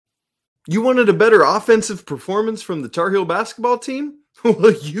You wanted a better offensive performance from the Tar Heel basketball team?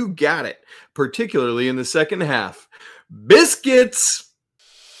 Well, you got it, particularly in the second half. Biscuits!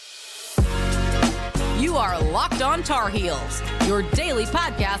 You are Locked On Tar Heels, your daily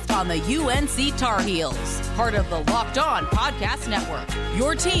podcast on the UNC Tar Heels. Part of the Locked On Podcast Network,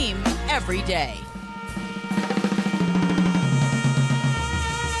 your team every day.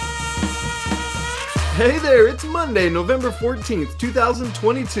 Hey there, it's Monday, November 14th,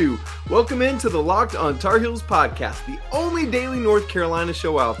 2022. Welcome into the Locked On Tar Heels podcast, the only daily North Carolina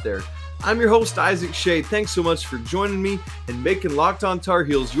show out there. I'm your host, Isaac Shea. Thanks so much for joining me and making Locked On Tar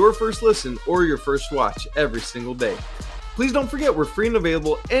Heels your first listen or your first watch every single day. Please don't forget we're free and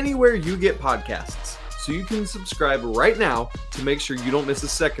available anywhere you get podcasts, so you can subscribe right now to make sure you don't miss a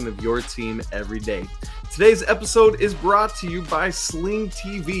second of your team every day. Today's episode is brought to you by Sling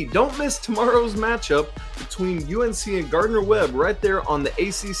TV. Don't miss tomorrow's matchup between UNC and Gardner-Webb right there on the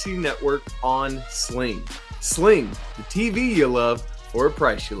ACC network on Sling. Sling, the TV you love for a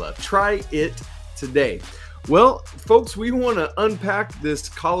price you love. Try it today. Well, folks, we want to unpack this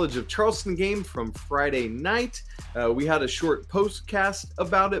College of Charleston game from Friday night. We had a short postcast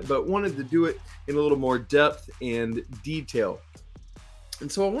about it, but wanted to do it in a little more depth and detail. And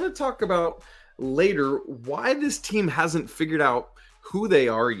so I want to talk about later why this team hasn't figured out who they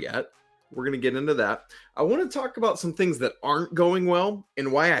are yet. We're going to get into that. I want to talk about some things that aren't going well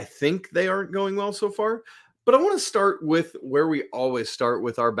and why I think they aren't going well so far. But I want to start with where we always start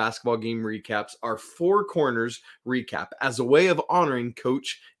with our basketball game recaps, our Four Corners recap, as a way of honoring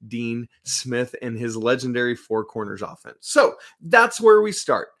Coach Dean Smith and his legendary Four Corners offense. So that's where we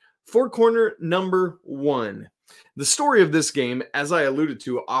start. Four Corner number one. The story of this game, as I alluded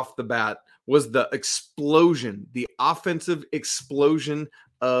to off the bat, was the explosion, the offensive explosion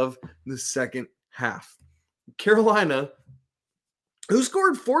of the second half. Carolina, who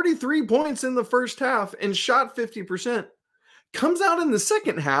scored 43 points in the first half and shot 50%, comes out in the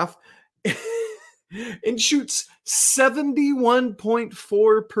second half and shoots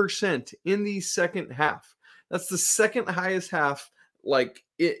 71.4% in the second half. That's the second highest half, like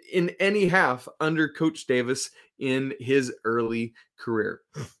in any half under Coach Davis in his early career.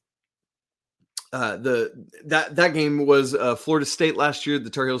 That game was Florida State last year. The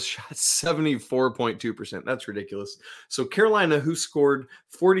Tar Heels shot 74.2%. That's ridiculous. So Carolina, who scored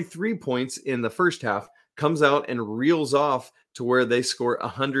 43 points in the first half, comes out and reels off to where they score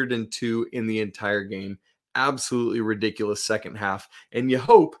 102 in the entire game. Absolutely ridiculous second half. And you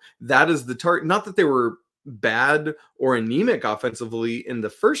hope that is the target. Not that they were bad or anemic offensively in the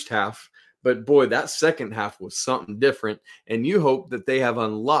first half, but boy, that second half was something different. And you hope that they have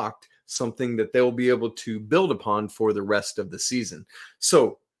unlocked something that they'll be able to build upon for the rest of the season.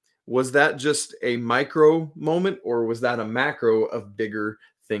 So was that just a micro moment, or was that a macro of bigger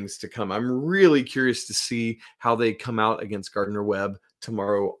things to come? I'm really curious to see how they come out against Gardner-Webb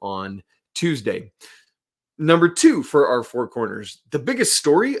tomorrow on Tuesday. Number two for our Four Corners, the biggest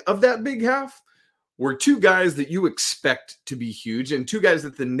story of that big half were two guys that you expect to be huge and two guys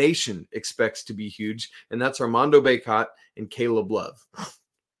that the nation expects to be huge, and that's Armando Bacot and Caleb Love.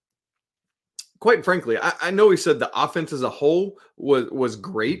 Quite frankly, I know we said the offense as a whole was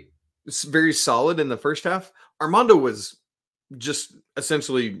great. It's very solid in the first half. Armando was just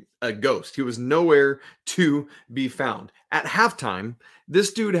essentially a ghost. He was nowhere to be found. At halftime,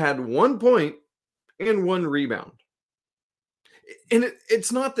 this dude had 1 point and 1 rebound. And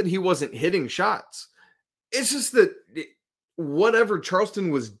it's not that he wasn't hitting shots. It's just that whatever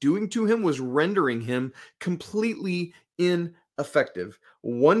Charleston was doing to him was rendering him completely ineffective.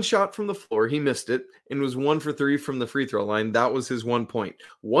 1 shot from the floor, he missed it, and was 1 for 3 from the free throw line. That was his 1 point.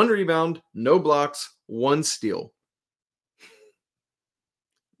 1 rebound, no blocks, 1 steal.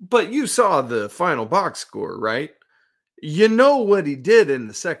 But you saw the final box score, right? You know what he did in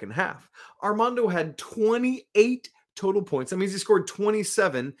the second half. Armando had 28 total points. That means he scored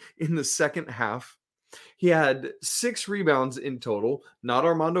 27 in the second half. He had 6 rebounds in total, not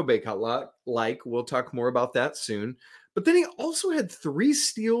Armando Bacot like. We'll talk more about that soon. But then he also had 3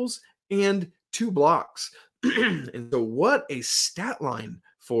 steals and 2 blocks. And so what a stat line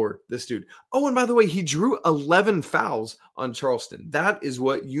for this dude. Oh, and by the way, he drew 11 fouls on Charleston. That is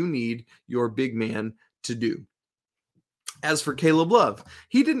what you need your big man to do. As for Caleb Love,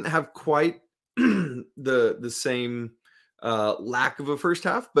 he didn't have quite the same lack of a first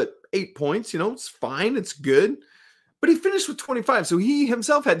half, but 8 points, it's fine. It's good. But he finished with 25. So he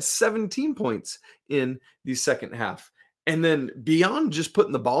himself had 17 points in the second half. And then beyond just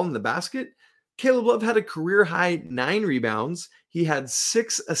putting the ball in the basket, Caleb Love had a career high 9 rebounds. He had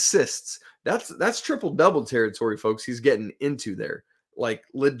 6 assists. That's triple-double territory, folks. He's getting into there. like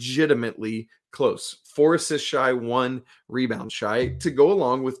legitimately close. 4 assists shy, 1 rebound shy to go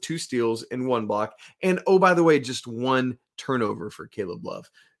along with 2 steals and 1 block. And oh, by the way, just 1 turnover for Caleb Love.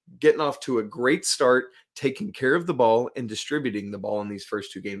 Getting off to a great start, taking care of the ball and distributing the ball in these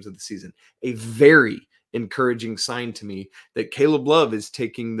first 2 games of the season. A very encouraging sign to me that Caleb Love is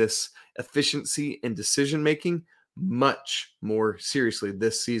taking this efficiency and decision making much more seriously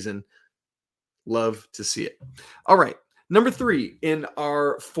this season. Love to see it. All right. Number 3 in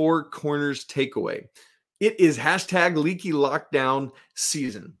our 4 corners takeaway. It is hashtag leaky lockdown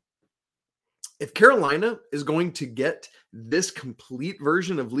season. If Carolina is going to get this complete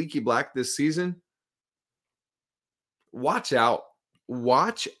version of Leaky Black this season, watch out.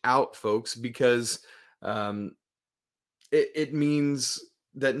 Watch out, folks, because it means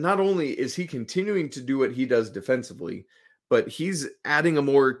that not only is he continuing to do what he does defensively, but he's adding a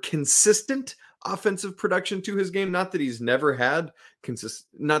more consistent offensive production to his game. Not that he's never had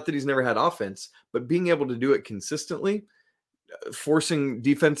offense, but being able to do it consistently, forcing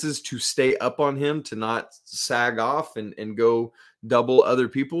defenses to stay up on him, to not sag off and go double other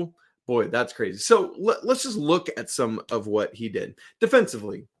people. Boy, that's crazy. So let's just look at some of what he did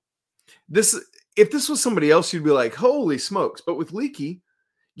defensively. If this was somebody else, you'd be like, holy smokes. But with Leaky,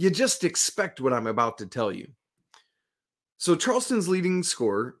 you just expect what I'm about to tell you. So Charleston's leading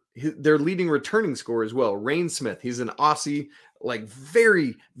scorer, their leading returning scorer as well, Rain Smith. He's an Aussie, like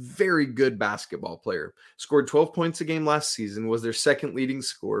very, very good basketball player. Scored 12 points a game last season, was their second leading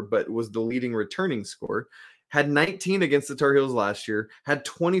scorer, but was the leading returning scorer. Had 19 against the Tar Heels last year, had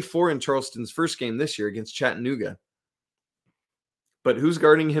 24 in Charleston's first game this year against Chattanooga. But who's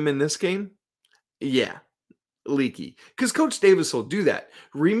guarding him in this game? Yeah, Leaky. Because Coach Davis will do that.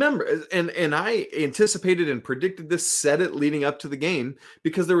 Remember, and I anticipated and predicted this, said it leading up to the game,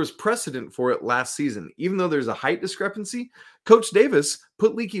 because there was precedent for it last season. Even though there's a height discrepancy, Coach Davis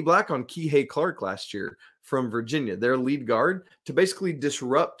put Leaky Black on Kihei Clark last year from Virginia, their lead guard, to basically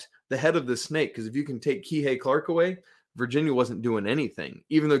disrupt the head of the snake. Because if you can take Kihei Clark away, Virginia wasn't doing anything,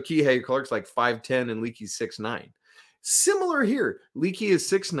 even though Kihei Clark's like 5'10 and Leaky's 6'9. Similar here. Leaky is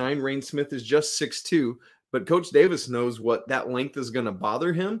 6'9, Rain Smith is just 6'2, but Coach Davis knows what that length is going to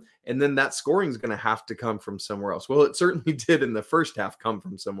bother him, and then that scoring is going to have to come from somewhere else. Well, it certainly did in the first half come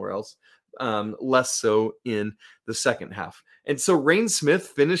from somewhere else, less so in the second half. And so Rain Smith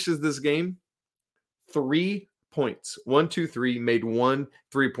finishes this game 3 points. 1, 2, 3, made 1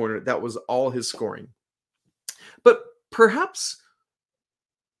 3-pointer. That was all his scoring. But perhaps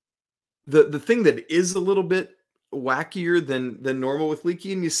the thing that is a little bit wackier than normal with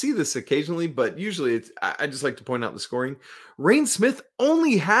Leaky, and you see this occasionally, but usually I just like to point out the scoring. Rain Smith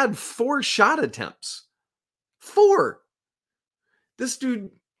only had 4 shot attempts. 4. This dude,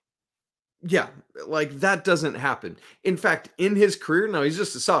 yeah, like that doesn't happen. In fact, in his career, now he's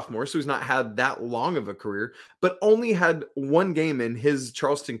just a sophomore, so he's not had that long of a career, but only had 1 game in his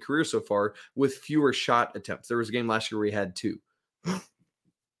Charleston career so far with fewer shot attempts. There was a game last year where he had 2.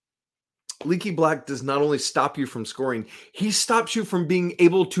 Leaky Black does not only stop you from scoring, he stops you from being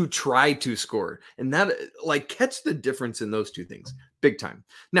able to try to score. And that, like, catch the difference in those 2 things big time.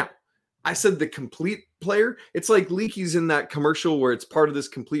 Now, I said the complete player. It's like Leaky's in that commercial where it's part of this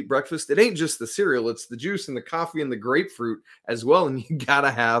complete breakfast. It ain't just the cereal, it's the juice and the coffee and the grapefruit as well. And you got to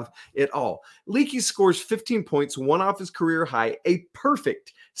have it all. Leaky scores 15 points, 1 off his career high, a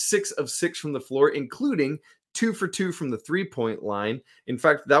perfect 6 of 6 from the floor, including 2 for 2 from the 3-point line. In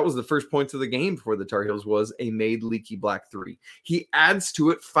fact, that was the first points of the game for the Tar Heels, was a made Leaky Black 3. He adds to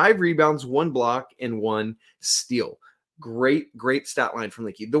it 5 rebounds, 1 block, and 1 steal. Great stat line from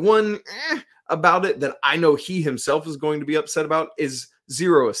Leaky. The one about it that I know he himself is going to be upset about is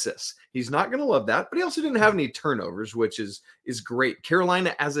 0 assists. He's not going to love that, but he also didn't have any turnovers, which is great.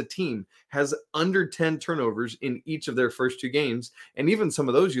 Carolina as a team has under 10 turnovers in each of their first 2 games, and even some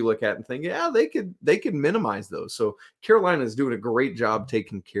of those you look at and think, yeah, they could minimize those. So Carolina is doing a great job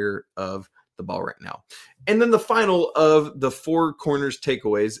taking care of the ball right now. And then the final of the 4 corners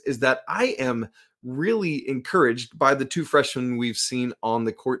takeaways is that I am really encouraged by the 2 freshmen we've seen on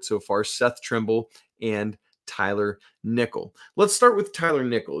the court so far, Seth Trimble and Tyler Nickel. Let's start with Tyler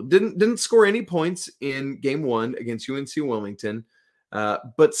Nickel. Didn't score any points in game 1 against UNC Wilmington,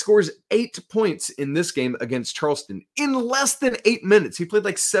 but scores 8 points in this game against Charleston in less than 8 minutes. He played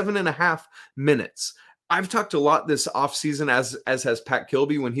like 7.5 minutes. I've talked a lot this offseason, as has Pat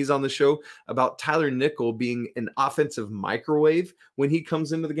Kilby when he's on the show, about Tyler Nickel being an offensive microwave when he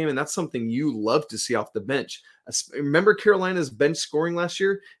comes into the game, and that's something you love to see off the bench. Remember Carolina's bench scoring last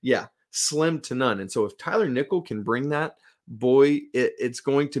year? Yeah, slim to none. And so if Tyler Nickel can bring that, boy, it's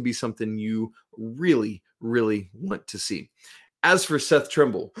going to be something you really, really want to see. As for Seth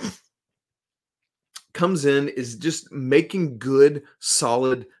Trimble, comes in, is just making good,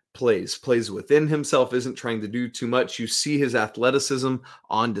 solid plays within himself, isn't trying to do too much. You see his athleticism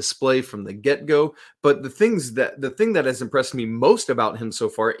on display from the get-go. But the thing that has impressed me most about him so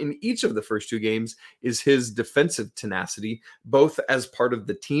far in each of the first two games is his defensive tenacity, both as part of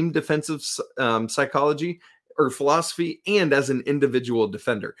the team defensive psychology or philosophy and as an individual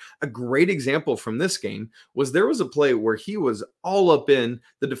defender. A great example from this game was there was a play where he was all up in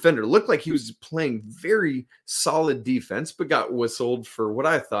the defender. Looked like he was playing very solid defense, but got whistled for what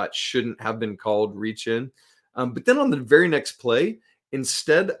I thought shouldn't have been called reach in. But then on the very next play,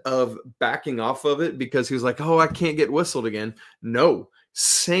 instead of backing off of it because he was like, oh, I can't get whistled again. No,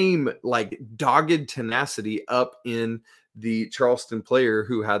 same like dogged tenacity up in the Charleston player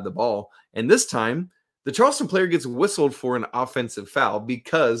who had the ball. And this time, the Charleston player gets whistled for an offensive foul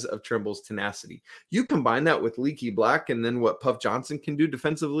because of Trimble's tenacity. You combine that with Leaky Black and then what Puff Johnson can do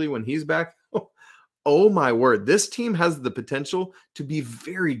defensively when he's back. Oh my word. This team has the potential to be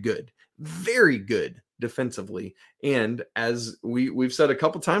very good defensively. And as we've said a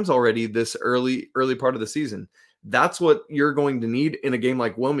couple times already this early part of the season, that's what you're going to need in a game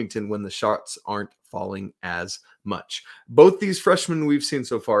like Wilmington when the shots aren't falling as much. Both these freshmen we've seen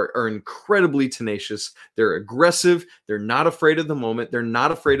so far are incredibly tenacious. They're aggressive. They're not afraid of the moment. They're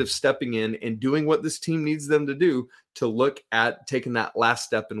not afraid of stepping in and doing what this team needs them to do to look at taking that last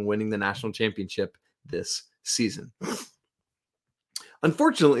step and winning the national championship this season.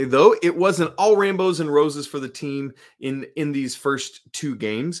 Unfortunately, though, it wasn't all rainbows and roses for the team in these first two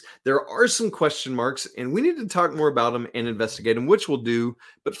games. There are some question marks, and we need to talk more about them and investigate them, which we'll do.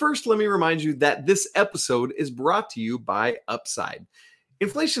 But first, let me remind you that this episode is brought to you by Upside.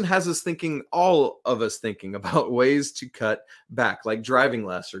 Inflation has all of us thinking about ways to cut back, like driving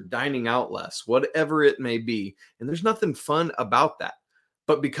less or dining out less, whatever it may be. And there's nothing fun about that.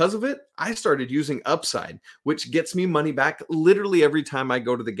 But because of it, I started using Upside, which gets me money back literally every time I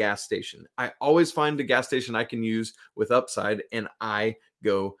go to the gas station. I always find a gas station I can use with Upside, and I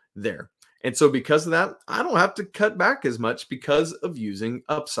go there. And so because of that, I don't have to cut back as much because of using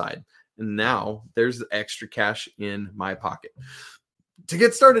Upside. And now there's the extra cash in my pocket. To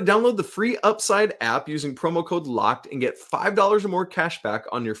get started, download the free Upside app using promo code LOCKED and get $5 or more cash back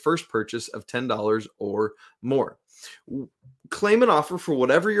on your first purchase of $10 or more. Claim an offer for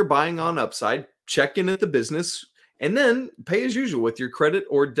whatever you're buying on Upside, check in at the business, and then pay as usual with your credit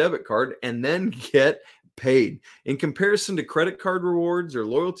or debit card, and then get paid. In comparison to credit card rewards or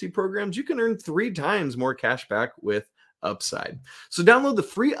loyalty programs, you can earn 3 times more cash back with Upside. So download the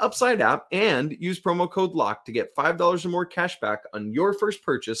free Upside app and use promo code LOCK to get $5 or more cash back on your first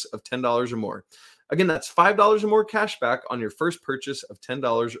purchase of $10 or more. Again, that's $5 or more cash back on your first purchase of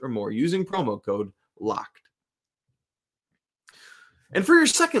 $10 or more using promo code LOCKED. And for your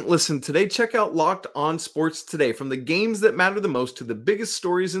second listen today, check out Locked On Sports Today. From the games that matter the most to the biggest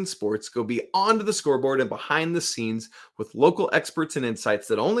stories in sports, go beyond the scoreboard and behind the scenes with local experts and insights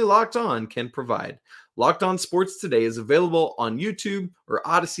that only Locked On can provide. Locked On Sports Today is available on YouTube or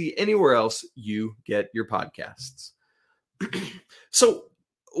Odyssey, anywhere else you get your podcasts. So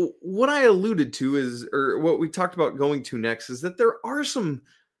what I alluded to is, or what we talked about going to next, is that there are some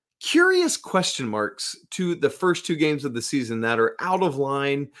curious question marks to the first two games of the season that are out of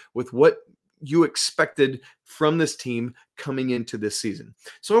line with what you expected from this team coming into this season.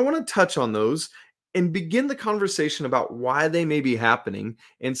 So I want to touch on those and begin the conversation about why they may be happening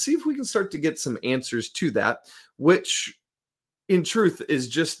and see if we can start to get some answers to that, which in truth is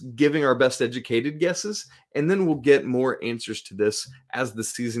just giving our best educated guesses. And then we'll get more answers to this as the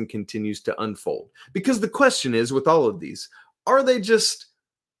season continues to unfold. Because the question is, with all of these, are they just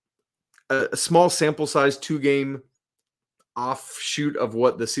a small sample size 2-game offshoot of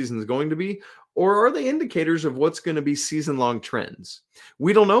what the season is going to be, or are they indicators of what's going to be season-long trends?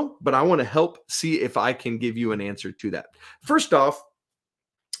 We don't know, but I want to help see if I can give you an answer to that. First off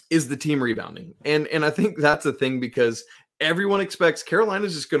is the team rebounding. And I think that's a thing because everyone expects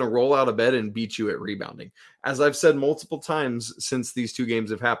Carolina's just going to roll out of bed and beat you at rebounding. As I've said multiple times since these two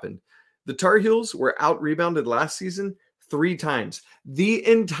games have happened, the Tar Heels were out-rebounded last season 3 times. The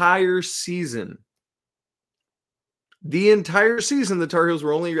entire season, the Tar Heels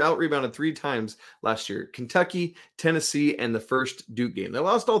were only out-rebounded 3 times last year. Kentucky, Tennessee, and the first Duke game. They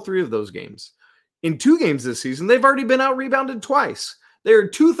lost all 3 of those games. In 2 games this season, they've already been out-rebounded twice. They're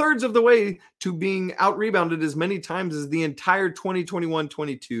 2/3 of the way to being out-rebounded as many times as the entire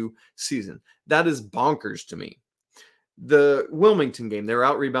 2021-22 season. That is bonkers to me. The Wilmington game, they were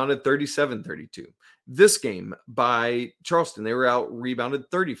out-rebounded 37-32. This game by Charleston, they were out rebounded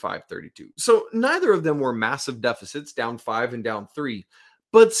 35-32. So neither of them were massive deficits, down 5 and down 3.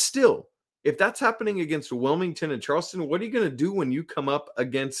 But still, if that's happening against Wilmington and Charleston, what are you going to do when you come up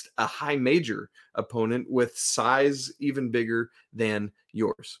against a high major opponent with size even bigger than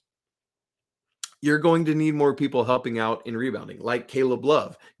yours? You're going to need more people helping out in rebounding, like Caleb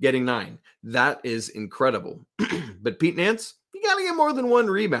Love getting 9. That is incredible. But Pete Nance, you got to get more than 1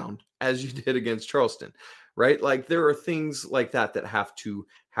 rebound as you did against Charleston, right? Like there are things like that that have to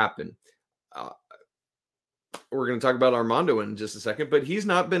happen. We're going to talk about Armando in just a second, but he's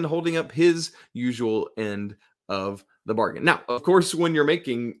not been holding up his usual end of the bargain. Now, of course, when you're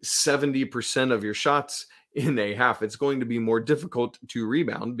making 70% of your shots in a half, it's going to be more difficult to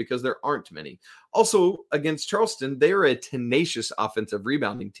rebound because there aren't many. Also, against Charleston, they are a tenacious offensive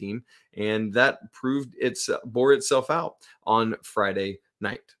rebounding team, and that bore itself out on Friday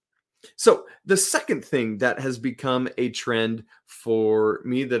night. So the second thing that has become a trend for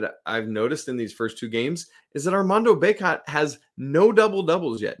me that I've noticed in these first 2 games is that Armando Bacot has no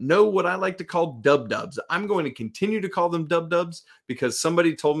double-doubles yet. No what I like to call dub-dubs. I'm going to continue to call them dub-dubs because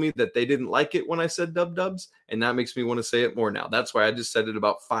somebody told me that they didn't like it when I said dub-dubs, and that makes me want to say it more now. That's why I just said it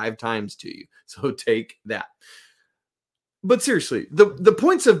about 5 times to you. So take that. But seriously, the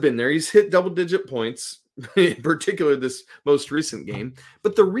points have been there. He's hit double-digit points, in particular this most recent game,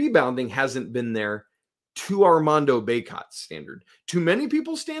 but the rebounding hasn't been there to Armando Bacot's standard. To many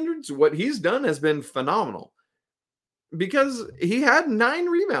people's standards, what he's done has been phenomenal because he had 9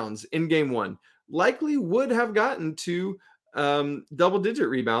 rebounds in game 1. Likely would have gotten to double-digit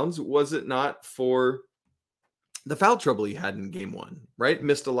rebounds was it not for the foul trouble he had in game 1, right?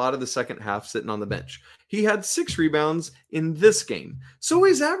 Missed a lot of the second half sitting on the bench. He had 6 rebounds in this game. So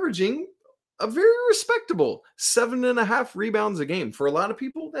he's averaging a very respectable 7.5 rebounds a game. For a lot of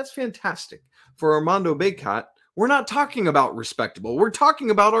people, that's fantastic. For Armando Bacot, we're not talking about respectable. We're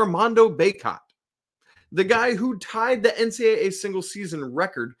talking about Armando Bacot, the guy who tied the NCAA single season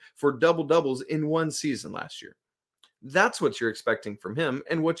record for double-doubles in one season last year. That's what you're expecting from him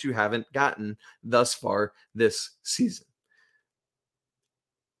and what you haven't gotten thus far this season.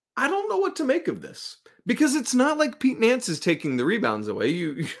 I don't know what to make of this because it's not like Pete Nance is taking the rebounds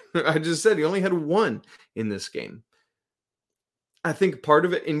away. I just said he only had 1 in this game. I think part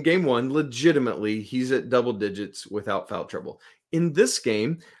of it in game 1, legitimately, he's at double digits without foul trouble. In this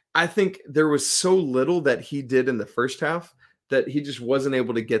game, I think there was so little that he did in the first half that he just wasn't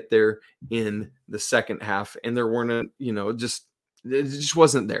able to get there in the second half. And there weren't, it just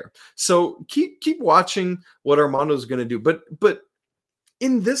wasn't there. So keep watching what Armando's going to do. But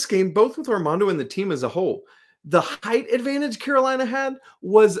in this game, both with Armando and the team as a whole, the height advantage Carolina had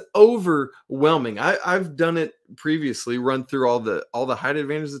was overwhelming. I've done it previously, run through all the height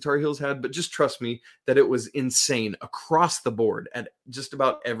advantage the Tar Heels had, but just trust me that it was insane across the board at just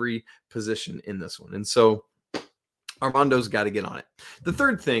about every position in this one. And so Armando's got to get on it. The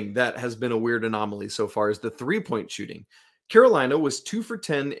third thing that has been a weird anomaly so far is the 3-point shooting. Carolina was 2 for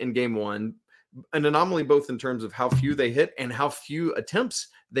 10 in game 1, an anomaly both in terms of how few they hit and how few attempts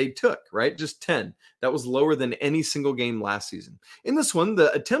they took, right? Just 10. That was lower than any single game last season. In this one,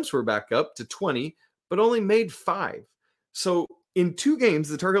 the attempts were back up to 20, but only made 5. So in 2 games,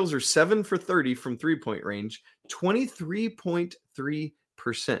 the Tar Heels are 7 for 30 from 3-point range,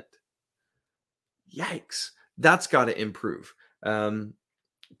 23.3%. Yikes. That's got to improve.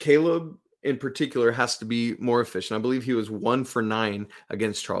 Caleb in particular has to be more efficient. I believe he was 1 for 9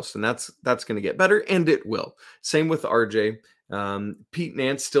 against Charleston. That's going to get better, and it will. Same with RJ. Pete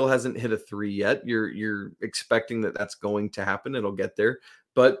Nance still hasn't hit a 3 yet. You're expecting that that's going to happen. It'll get there.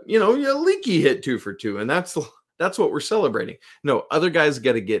 But, Leaky hit 2 for 2, and that's what we're celebrating. No, other guys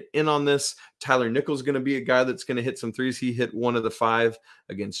got to get in on this. Tyler Nichols going to be a guy that's going to hit some 3s. He hit 1 of the 5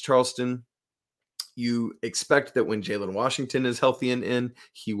 against Charleston. You expect that when Jalen Washington is healthy and in,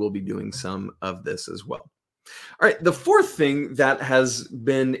 he will be doing some of this as well. All right, the fourth thing that has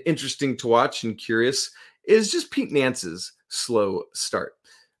been interesting to watch and curious is just Pete Nance's slow start.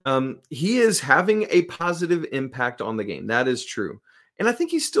 He is having a positive impact on the game. That is true. And I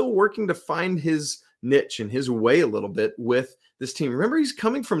think he's still working to find his niche and his way a little bit with this team. Remember, he's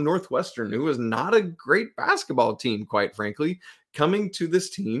coming from Northwestern, who was not a great basketball team, quite frankly, coming to this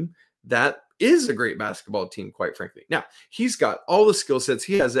team that is a great basketball team, quite frankly. Now, he's got all the skill sets.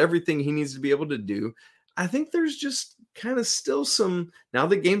 He has everything he needs to be able to do. I think there's just kind of still some, now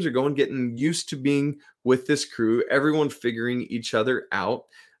that games are going, getting used to being with this crew, everyone figuring each other out.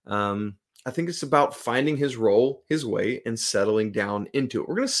 I think it's about finding his role, his way, and settling down into it.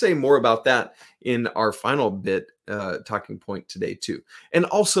 We're going to say more about that in our final bit, talking point today, too. And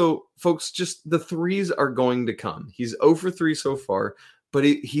also, folks, just the threes are going to come. He's 0 for 3 so far, but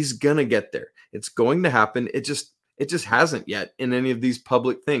he's going to get there. It's going to happen. It just hasn't yet in any of these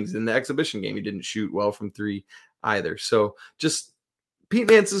public things. In the exhibition game, he didn't shoot well from 3 either. So just Pete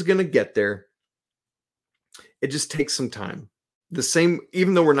Nance is going to get there. It just takes some time. The same,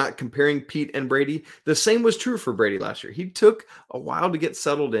 even though we're not comparing Pete and Brady, the same was true for Brady last year. He took a while to get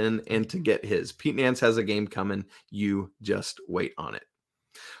settled in and to get his. Pete Nance has a game coming. You just wait on it.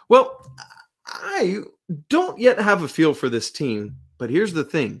 Well, I don't yet have a feel for this team, but here's the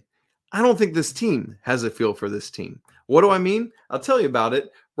thing. I don't think this team has a feel for this team. What do I mean? I'll tell you about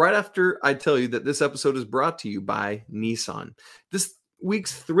it right after I tell you that this episode is brought to you by Nissan. This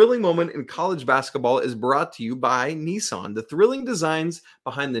week's thrilling moment in college basketball is brought to you by Nissan. The thrilling designs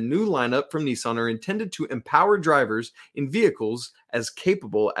behind the new lineup from Nissan are intended to empower drivers in vehicles as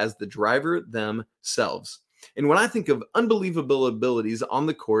capable as the driver themselves. And when I think of unbelievable abilities on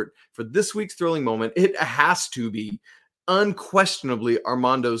the court for this week's thrilling moment, it has to be unquestionably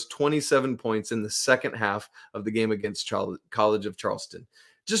Armando's 27 points in the second half of the game against College of Charleston.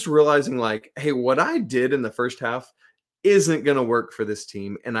 Just realizing like, hey, what I did in the first half isn't going to work for this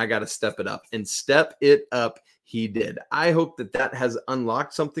team, and I got to step it up. And step it up he did. I hope that has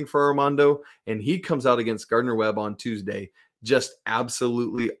unlocked something for Armando, and he comes out against Gardner-Webb on Tuesday just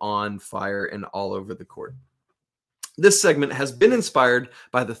absolutely on fire and all over the court. This segment has been inspired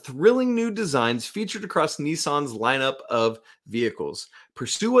by the thrilling new designs featured across Nissan's lineup of vehicles.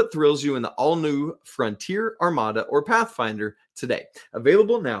 Pursue what thrills you in the all-new Frontier, Armada, or Pathfinder today.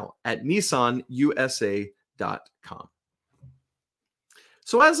 Available now at nissanusa.com.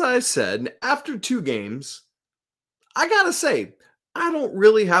 So as I said, after 2 games, I got to say, I don't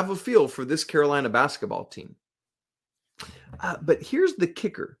really have a feel for this Carolina basketball team. But here's the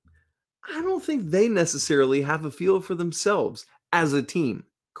kicker. I don't think they necessarily have a feel for themselves as a team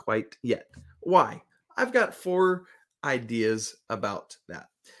quite yet. Why? I've got 4 ideas about that.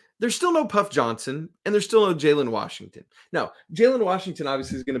 There's still no Puff Johnson, and there's still no Jalen Washington. Now, Jalen Washington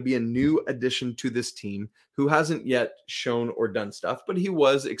obviously is going to be a new addition to this team who hasn't yet shown or done stuff, but he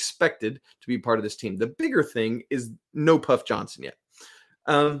was expected to be part of this team. The bigger thing is no Puff Johnson yet.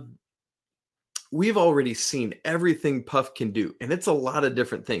 We've already seen everything Puff can do, and it's a lot of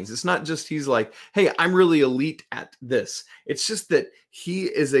different things. It's not just he's like, hey, I'm really elite at this. It's just that he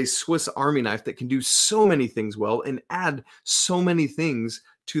is a Swiss Army knife that can do so many things well and add so many things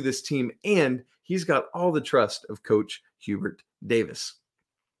to this team, and he's got all the trust of Coach Hubert Davis.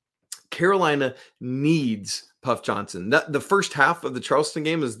 Carolina needs Puff Johnson. The first half of the Charleston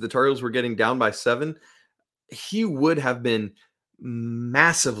game, as the Tar Heels were getting down by 7, he would have been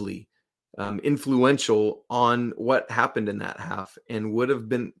massively influential on what happened in that half, and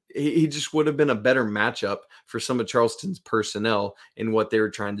he just would have been a better matchup for some of Charleston's personnel in what they were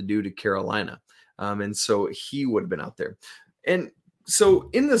trying to do to Carolina. And so he would have been out there. And so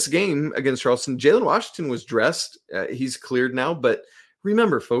in this game against Charleston, Jalen Washington was dressed. He's cleared now. But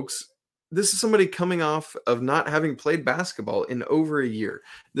remember, folks, this is somebody coming off of not having played basketball in over a year.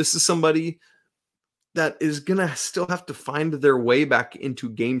 This is somebody that is going to still have to find their way back into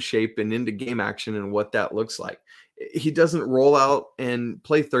game shape and into game action and what that looks like. He doesn't roll out and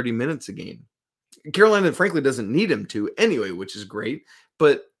play 30 minutes a game. Carolina, frankly, doesn't need him to anyway, which is great.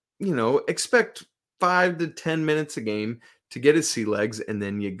 But, expect 5 to 10 minutes a game to get his sea legs, and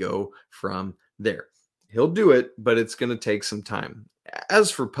then you go from there. He'll do it, but it's going to take some time. As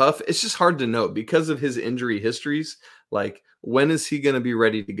for Puff, it's just hard to know because of his injury histories. Like, when is he going to be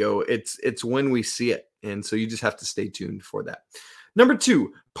ready to go? It's when we see it. And so you just have to stay tuned for that. Number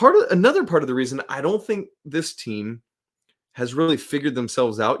 2, another part of the reason I don't think this team has really figured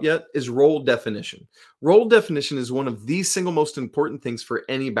themselves out yet is role definition. Role definition is one of the single most important things for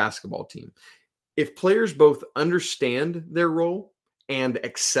any basketball team. If players both understand their role and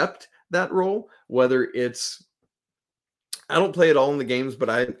accept that role, whether it's I don't play it all in the games, but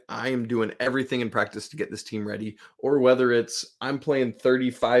I am doing everything in practice to get this team ready, or whether it's I'm playing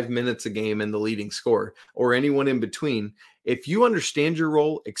 35 minutes a game and the leading scorer, or anyone in between, if you understand your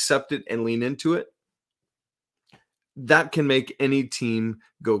role, accept it, and lean into it, that can make any team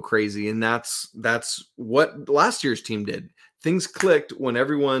go crazy. And that's what last year's team did. Things clicked when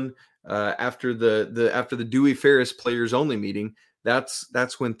everyone after the Dewey Ferris players only meeting.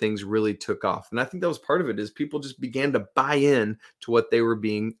 That's when things really took off. And I think that was part of it, is people just began to buy in to what they were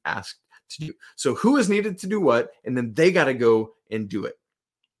being asked to do. So who is needed to do what, and then they got to go and do it.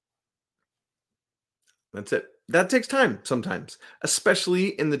 That's it. that takes time sometimes,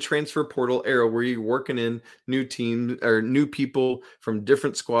 especially in the transfer portal era where you're working in new teams or new people from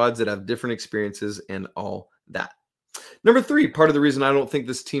different squads that have different experiences and all that. Number 3, part of the reason I don't think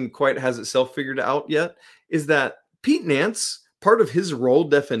this team quite has itself figured out yet is that Pete Nance, part of his role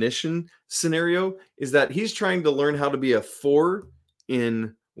definition scenario is that he's trying to learn how to be a 4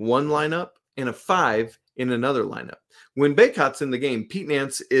 in one lineup and a 5 in another lineup. When Bacot's in the game, Pete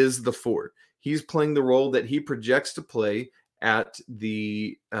Nance is the 4. He's playing the role that he projects to play at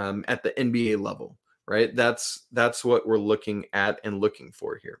the NBA level, right? That's what we're looking at and looking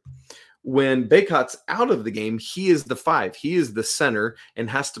for here. When Bacot's out of the game, he is the 5. He is the center and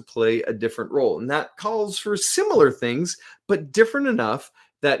has to play a different role. And that calls for similar things, but different enough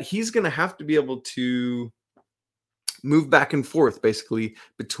that he's going to have to be able to move back and forth basically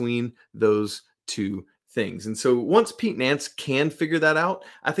between those two things. And so once Pete Nance can figure that out,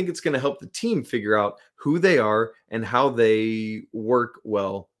 I think it's going to help the team figure out who they are and how they work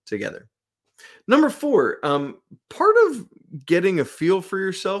well together. Number 4, part of getting a feel for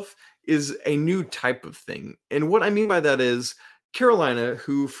yourself is a new type of thing. And what I mean by that is Carolina,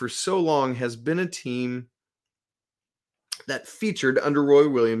 who for so long has been a team that featured under Roy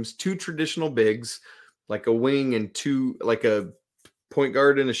Williams 2 traditional bigs, like a wing and 2, like a point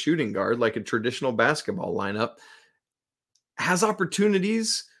guard and a shooting guard, like a traditional basketball lineup, has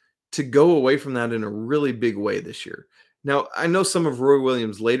opportunities to go away from that in a really big way this year. Now, I know some of Roy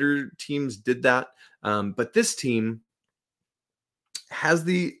Williams' later teams did that, but this team has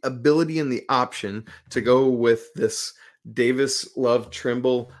the ability and the option to go with this Davis, Love,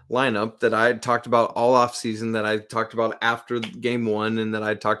 Trimble lineup that I had talked about all offseason, that I talked about after game 1, and that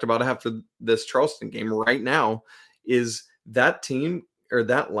I talked about after this Charleston game. Right now is that team or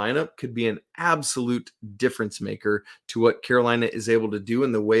that lineup could be an absolute difference maker to what Carolina is able to do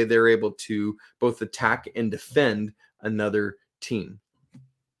and the way they're able to both attack and defend another team.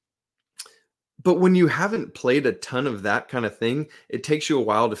 But when you haven't played a ton of that kind of thing, it takes you a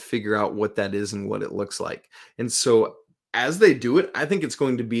while to figure out what that is and what it looks like. And so as they do it, I think it's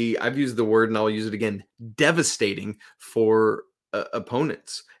going to be, I've used the word and I'll use it again, devastating for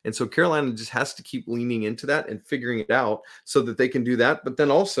opponents. And so Carolina just has to keep leaning into that and figuring it out so that they can do that, but then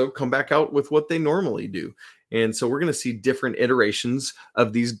also come back out with what they normally do. And so we're going to see different iterations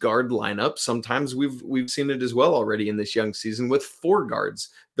of these guard lineups. Sometimes we've seen it as well already in this young season with 4 guards,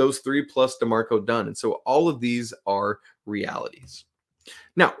 those 3 plus DeMarco Dunn. And so all of these are realities.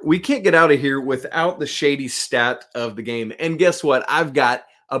 Now, we can't get out of here without the shady stat of the game. And guess what? I've got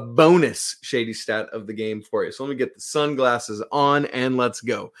a bonus shady stat of the game for you. So let me get the sunglasses on and let's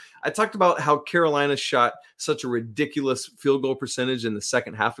go. I talked about how Carolina shot such a ridiculous field goal percentage in the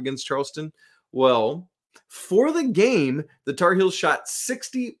second half against Charleston. Well, for the game, the Tar Heels shot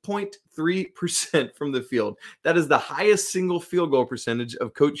 60.3% from the field. That is the highest single field goal percentage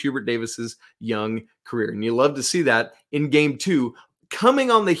of Coach Hubert Davis's young career. And you love to see that in game 2,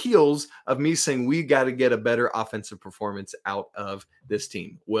 coming on the heels of me saying we got to get a better offensive performance out of this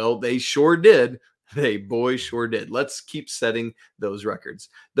team. Well, they sure did. They sure did. Let's keep setting those records.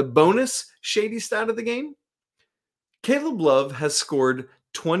 The bonus shady stat of the game, Caleb Love has scored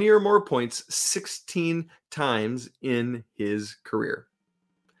 20 or more points 16 times in his career.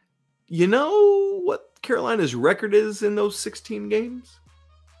 You know what Carolina's record is in those 16 games?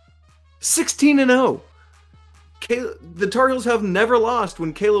 16-0. The Tar Heels have never lost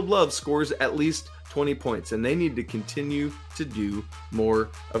when Caleb Love scores at least 20 points, and they need to continue to do more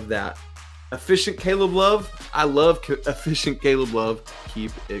of that. Efficient Caleb Love. I love efficient Caleb Love.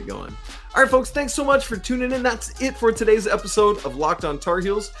 Keep it going. All right, folks, thanks so much for tuning in. That's it for today's episode of Locked on Tar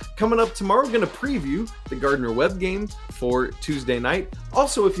Heels. Coming up tomorrow, we're going to preview the Gardner-Webb game for Tuesday night.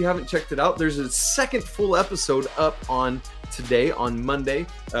 Also, if you haven't checked it out, there's a second full episode up on today, on Monday,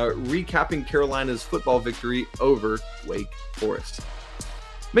 recapping Carolina's football victory over Wake Forest.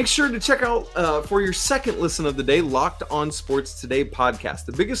 Make sure to check out for your second listen of the day, Locked on Sports Today podcast.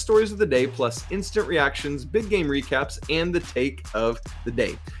 The biggest stories of the day, plus instant reactions, big game recaps, and the take of the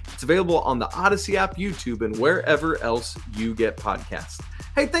day. It's available on the Odyssey app, YouTube, and wherever else you get podcasts.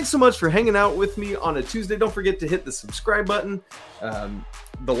 Hey, thanks so much for hanging out with me on a Tuesday. Don't forget to hit the subscribe button,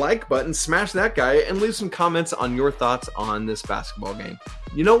 the like button, smash that guy, and leave some comments on your thoughts on this basketball game.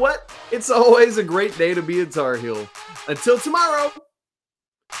 You know what? It's always a great day to be a Tar Heel. Until tomorrow.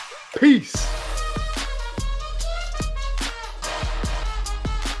 Peace.